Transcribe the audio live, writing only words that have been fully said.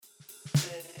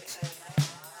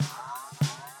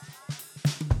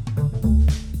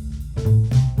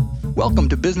Welcome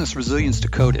to Business Resilience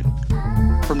Decoded,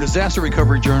 from Disaster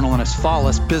Recovery Journal and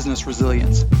Asfalis Business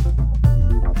Resilience.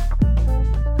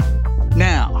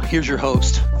 Now, here's your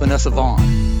host, Vanessa Vaughn.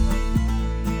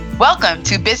 Welcome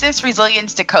to Business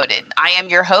Resilience Decoded. I am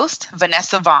your host,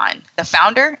 Vanessa Vaughn, the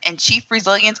founder and Chief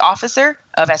Resilience Officer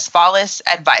of Asfalis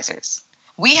Advisors.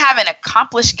 We have an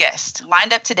accomplished guest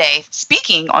lined up today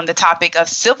speaking on the topic of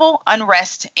civil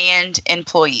unrest and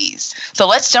employees. So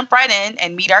let's jump right in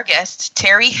and meet our guest,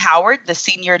 Terry Howard, the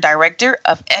Senior Director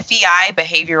of FEI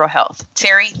Behavioral Health.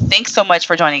 Terry, thanks so much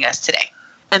for joining us today.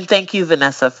 And thank you,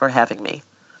 Vanessa, for having me.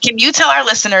 Can you tell our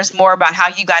listeners more about how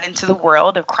you got into the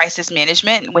world of crisis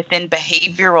management within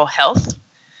behavioral health?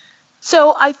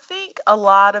 So I think a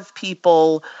lot of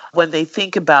people, when they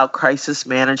think about crisis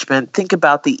management, think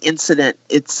about the incident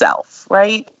itself,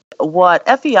 right? What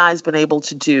FEI has been able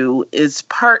to do is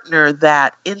partner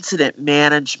that incident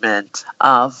management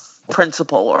of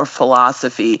principle or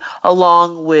philosophy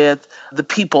along with the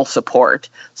people support.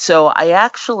 So I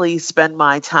actually spend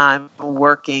my time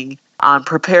working on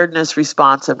preparedness,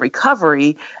 response, and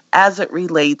recovery as it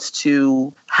relates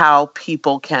to how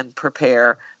people can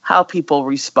prepare, how people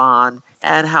respond,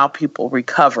 and how people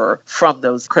recover from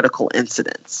those critical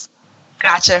incidents.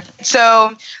 Gotcha.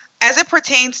 So as it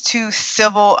pertains to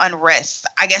civil unrest,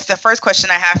 I guess the first question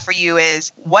I have for you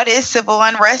is, what is civil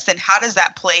unrest and how does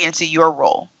that play into your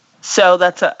role? So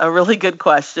that's a really good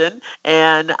question.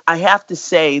 And I have to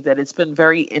say that it's been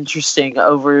very interesting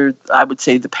over, I would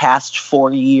say, the past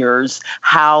 4 years,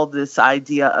 how this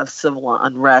idea of civil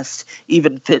unrest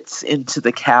even fits into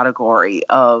the category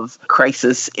of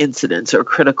crisis incidents or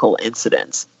critical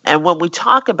incidents. And when we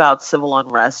talk about civil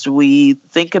unrest, we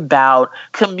think about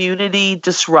community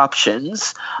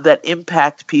disruptions that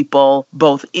impact people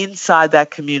both inside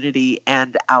that community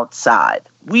and outside.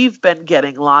 We've been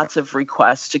getting lots of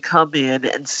requests to come in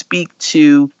and speak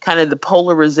to kind of the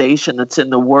polarization that's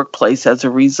in the workplace as a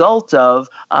result of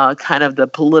kind of the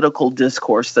political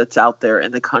discourse that's out there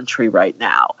in the country right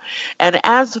now. And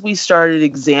as we started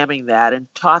examining that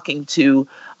and talking to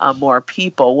more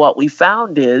people, what we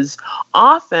found is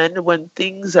often when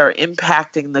things are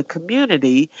impacting the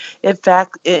community, in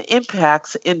fact, it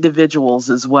impacts individuals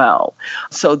as well.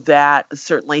 So that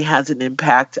certainly has an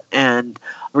impact and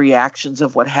reactions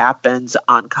of what happens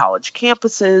on college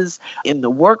campuses, in the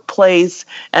workplace,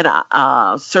 and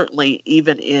certainly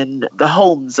even in the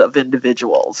homes of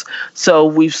individuals. So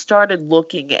we've started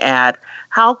looking at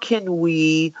how can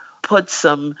we put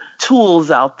some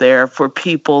tools out there for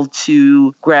people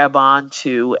to grab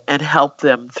onto and help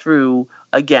them through,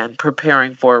 again,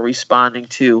 preparing for, responding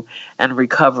to, and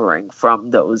recovering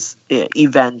from those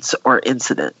events or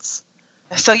incidents.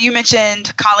 So you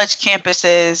mentioned college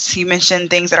campuses, you mentioned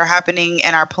things that are happening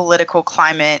in our political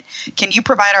climate. Can you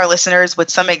provide our listeners with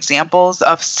some examples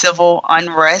of civil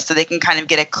unrest so they can kind of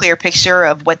get a clear picture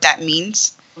of what that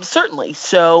means? Certainly.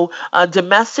 So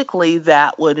domestically,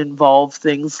 that would involve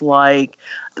things like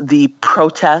the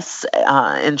protests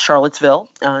in Charlottesville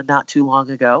not too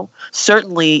long ago.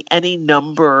 Certainly, any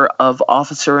number of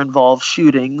officer-involved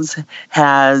shootings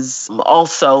has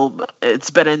also, it's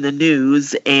been in the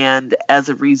news, and as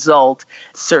a result,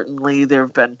 certainly there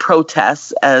have been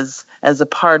protests as a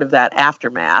part of that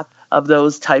aftermath of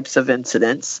those types of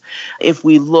incidents. If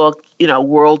we look,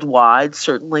 worldwide,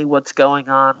 certainly what's going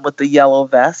on with the yellow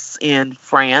vests in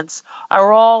France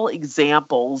are all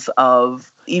examples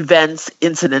of events,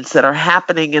 incidents that are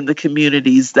happening in the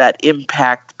communities that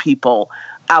impact people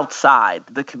outside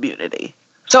the community.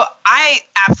 So I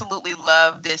absolutely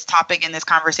love this topic and this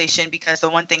conversation because the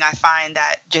one thing I find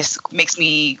that just makes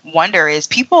me wonder is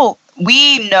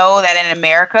we know that in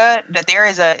America that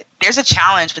there's a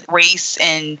challenge with race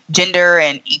and gender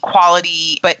and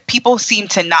equality, but people seem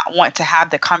to not want to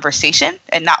have the conversation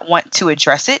and not want to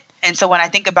address it. And so when I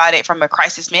think about it from a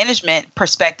crisis management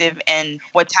perspective and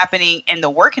what's happening in the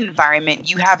work environment,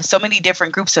 you have so many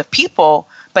different groups of people,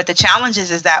 but the challenge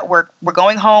is that we're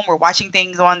going home, we're watching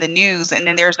things on the news, and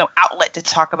then there's no outlet to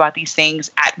talk about these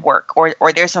things at work, or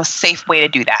there's no safe way to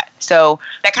do that. So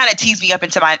that kind of tees me up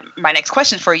into my next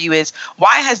question for you is,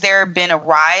 why has there been a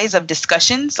rise of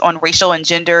discussions on racial and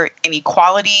gender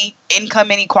inequality, income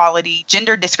inequality,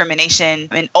 gender discrimination,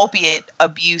 and opiate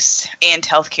abuse and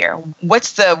healthcare?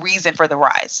 What's the reason for the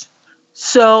rise?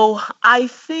 So I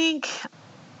think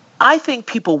I think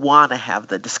people want to have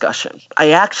the discussion. I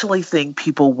actually think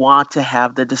people want to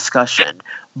have the discussion,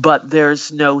 but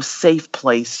there's no safe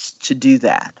place to do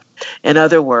that. In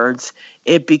other words,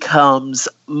 it becomes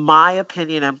my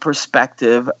opinion and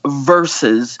perspective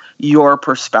versus your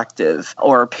perspective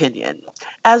or opinion,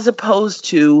 as opposed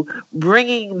to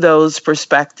bringing those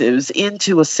perspectives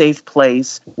into a safe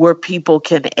place where people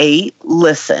can, A,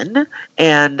 listen.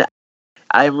 And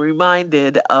I'm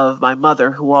reminded of my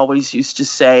mother, who always used to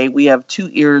say, we have 2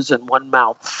 ears and 1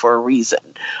 mouth for a reason.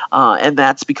 And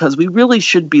that's because we really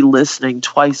should be listening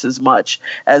twice as much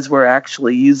as we're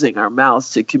actually using our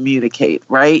mouths to communicate,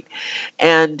 right?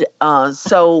 And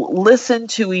so listen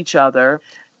to each other,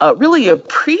 really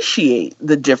appreciate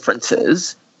the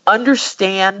differences,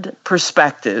 understand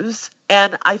perspectives,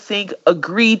 and I think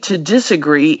agree to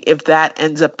disagree if that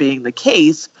ends up being the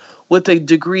case, with a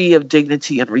degree of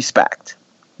dignity and respect.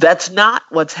 That's not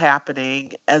what's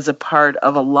happening as a part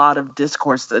of a lot of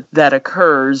discourse that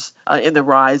occurs in the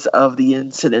rise of the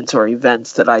incidents or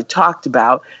events that I talked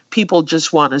about. People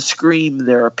just want to scream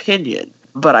their opinion.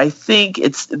 But I think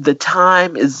the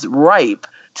time is ripe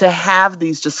to have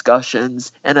these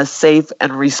discussions in a safe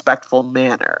and respectful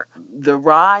manner. The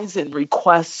rise in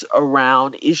requests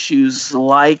around issues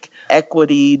like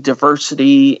equity,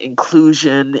 diversity,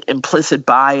 inclusion, implicit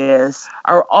bias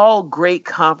are all great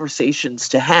conversations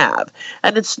to have.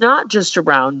 And it's not just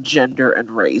around gender and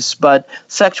race, but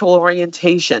sexual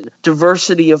orientation,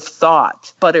 diversity of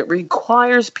thought. But it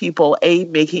requires people, A,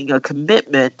 making a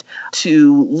commitment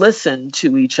to listen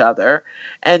to each other,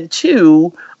 and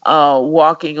 2,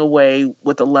 walking away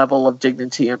with a level of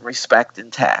dignity and respect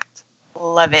intact.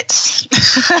 Love it.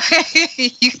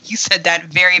 You said that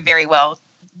very, very well.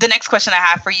 The next question I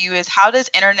have for you is, how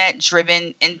does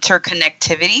internet-driven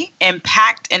interconnectivity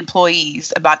impact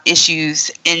employees about issues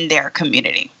in their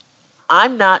community?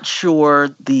 I'm not sure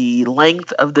the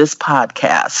length of this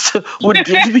podcast would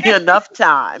give me enough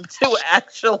time to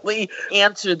actually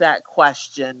answer that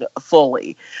question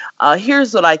fully.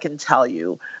 Here's what I can tell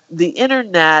you. The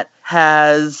internet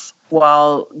has,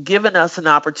 while given us an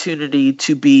opportunity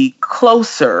to be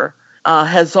closer,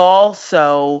 has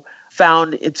also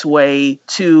found its way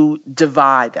to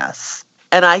divide us.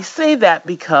 And I say that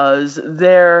because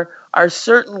there are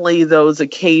certainly those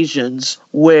occasions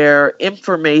where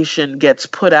information gets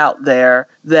put out there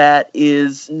that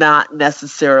is not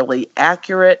necessarily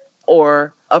accurate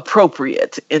or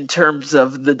appropriate in terms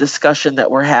of the discussion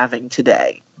that we're having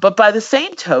today. But by the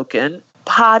same token,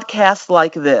 podcasts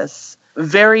like this,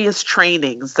 various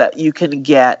trainings that you can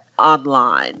get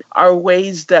online, are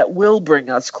ways that will bring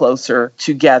us closer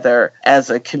together as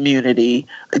a community,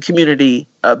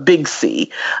 big C.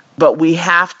 But we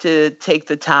have to take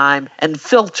the time and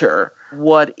filter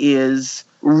what is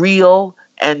real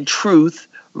and truth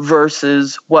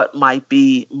versus what might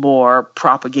be more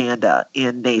propaganda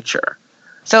in nature.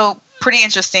 So, pretty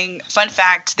interesting. Fun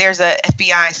fact, there's a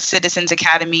FBI Citizens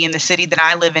Academy in the city that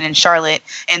I live in Charlotte,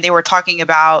 and they were talking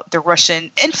about the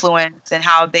Russian influence and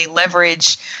how they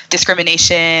leverage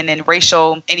discrimination and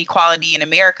racial inequality in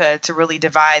America to really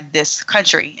divide this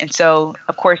country. And so,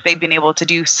 of course, they've been able to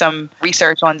do some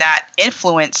research on that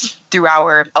influence through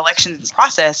our elections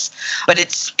process. But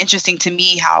it's interesting to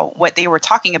me how what they were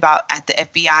talking about at the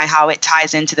FBI, how it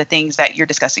ties into the things that you're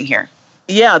discussing here.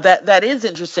 Yeah, that is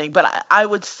interesting. But I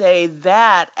would say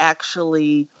that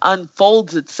actually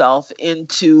unfolds itself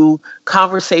into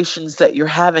conversations that you're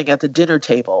having at the dinner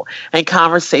table and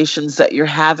conversations that you're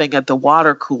having at the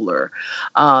water cooler.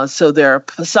 So there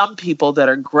are some people that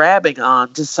are grabbing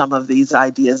on to some of these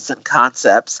ideas and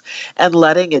concepts and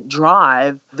letting it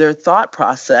drive their thought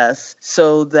process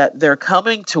so that they're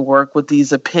coming to work with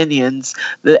these opinions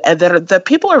that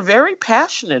people are very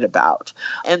passionate about.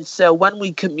 And so when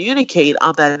we communicate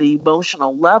on that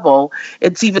emotional level,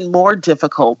 it's even more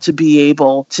difficult to be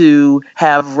able to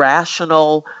have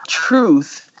rational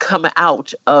truth come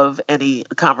out of any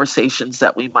conversations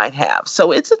that we might have.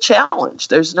 So it's a challenge.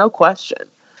 There's no question.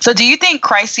 So do you think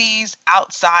crises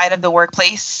outside of the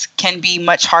workplace can be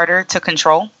much harder to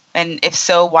control? And if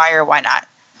so, why or why not?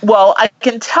 Well, I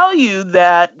can tell you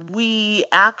that we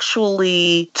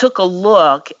actually took a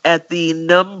look at the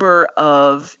number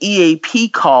of EAP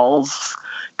calls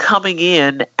coming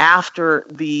in after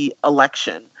the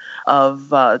election of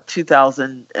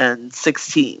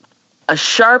 2016. A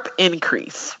sharp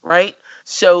increase, right?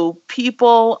 So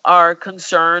people are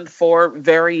concerned for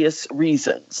various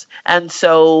reasons. And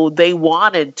so they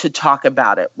wanted to talk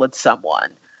about it with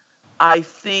someone. I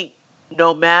think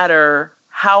no matter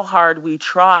how hard we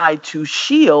try to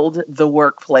shield the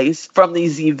workplace from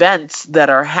these events that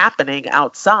are happening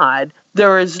outside,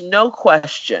 there is no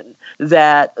question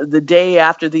that the day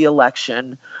after the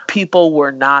election, people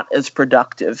were not as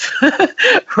productive,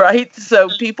 right? So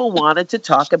people wanted to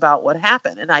talk about what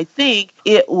happened. And I think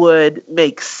it would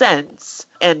make sense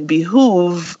and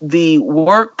behoove the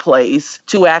workplace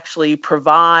to actually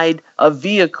provide a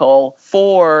vehicle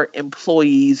for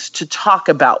employees to talk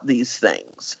about these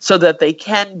things so that they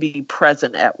can be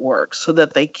present at work, so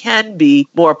that they can be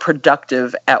more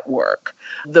productive at work.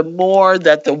 The more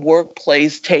that the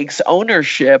workplace takes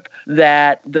ownership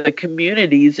that the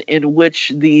communities in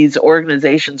which these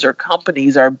organizations or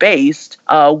companies are based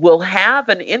will have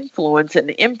an influence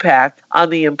and impact on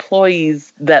the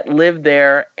employees that live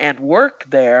there and work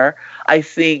there, I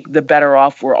think the better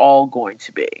off we're all going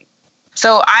to be.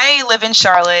 So I live in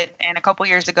Charlotte, and a couple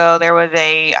years ago, there was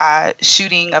a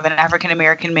shooting of an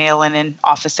African-American male and an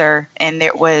officer, and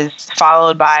it was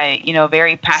followed by,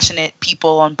 very passionate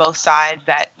people on both sides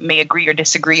that may agree or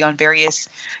disagree on various,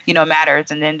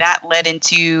 matters. And then that led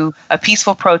into a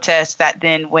peaceful protest that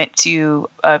then went to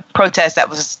a protest that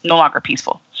was no longer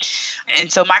peaceful.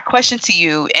 And so my question to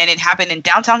you, and it happened in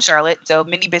downtown Charlotte, so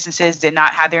many businesses did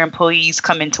not have their employees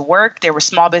come into work. There were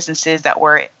small businesses that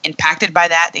were impacted by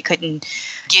that. They couldn't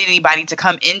get anybody to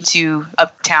come into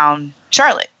uptown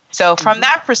Charlotte. So from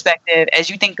that perspective, as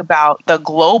you think about the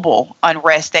global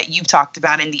unrest that you've talked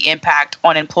about and the impact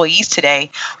on employees today,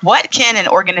 what can an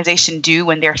organization do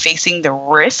when they're facing the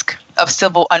risk of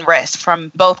civil unrest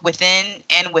from both within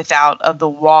and without of the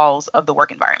walls of the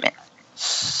work environment?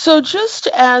 So just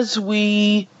as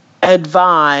we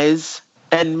advise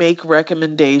and make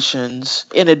recommendations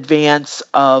in advance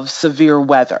of severe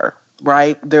weather,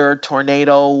 right? There are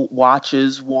tornado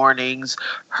watches, warnings,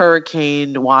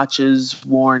 hurricane watches,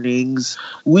 warnings.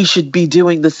 We should be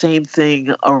doing the same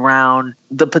thing around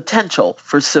the potential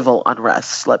for civil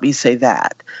unrest. Let me say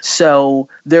that. So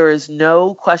there is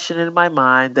no question in my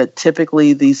mind that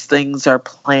typically these things are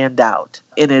planned out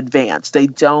in advance. They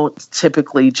don't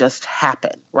typically just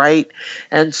happen, right?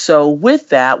 And so with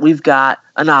that, we've got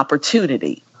an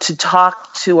opportunity to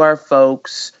talk to our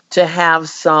folks, to have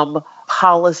some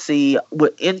policy,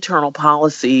 internal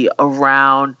policy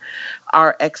around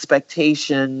our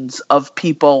expectations of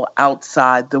people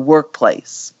outside the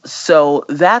workplace. So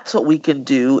that's what we can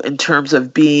do in terms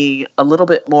of being a little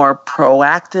bit more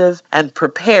proactive and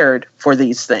prepared for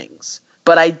these things.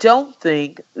 But I don't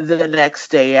think the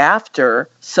next day after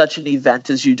such an event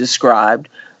as you described,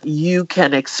 you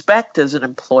can expect as an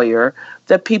employer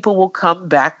that people will come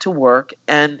back to work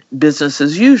and business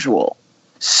as usual.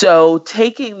 So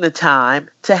taking the time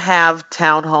to have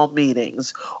town hall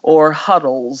meetings or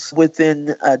huddles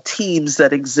within teams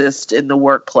that exist in the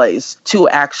workplace to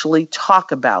actually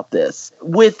talk about this,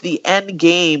 with the end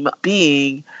game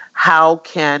being how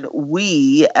can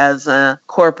we as a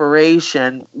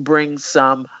corporation bring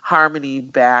some harmony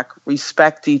back,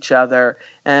 respect each other,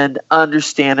 and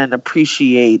understand and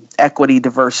appreciate equity,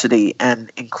 diversity,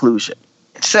 and inclusion.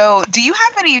 So do you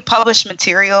have any published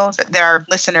materials that our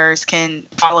listeners can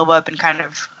follow up and kind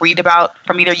of read about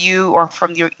from either you or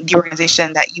from the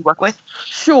organization that you work with?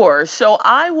 Sure. So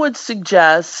I would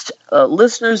suggest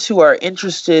listeners who are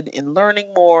interested in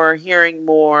learning more, hearing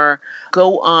more,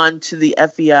 go on to the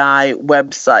FEI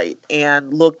website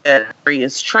and look at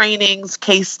various trainings,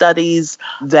 case studies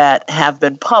that have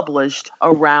been published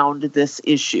around this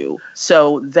issue.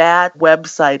 So that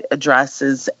website address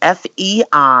is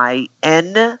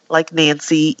FEIN, like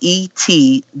Nancy,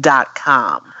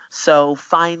 ET.com. So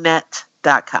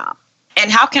finet.com.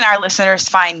 And how can our listeners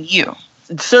find you?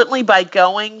 Certainly by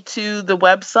going to the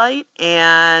website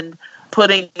and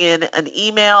putting in an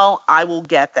email, I will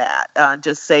get that.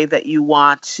 Just say that you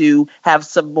want to have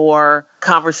some more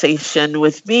conversation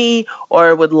with me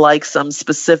or would like some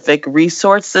specific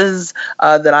resources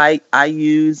that I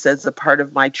use as a part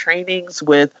of my trainings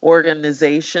with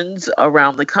organizations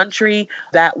around the country.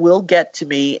 That will get to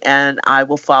me and I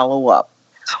will follow up.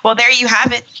 Well, there you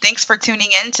have it. Thanks for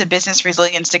tuning in to Business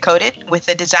Resilience Decoded with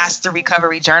the Disaster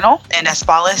Recovery Journal and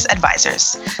Asfalis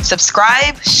Advisors.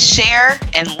 Subscribe, share,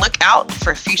 and look out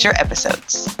for future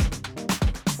episodes.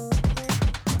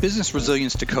 Business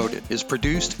Resilience Decoded is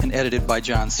produced and edited by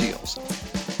John Seals.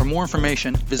 For more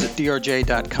information, visit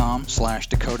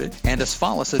drj.com/decoded and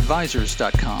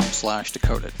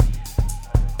asfalisadvisors.com/decoded.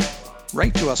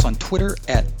 Write to us on Twitter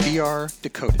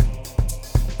 @BRDecoded.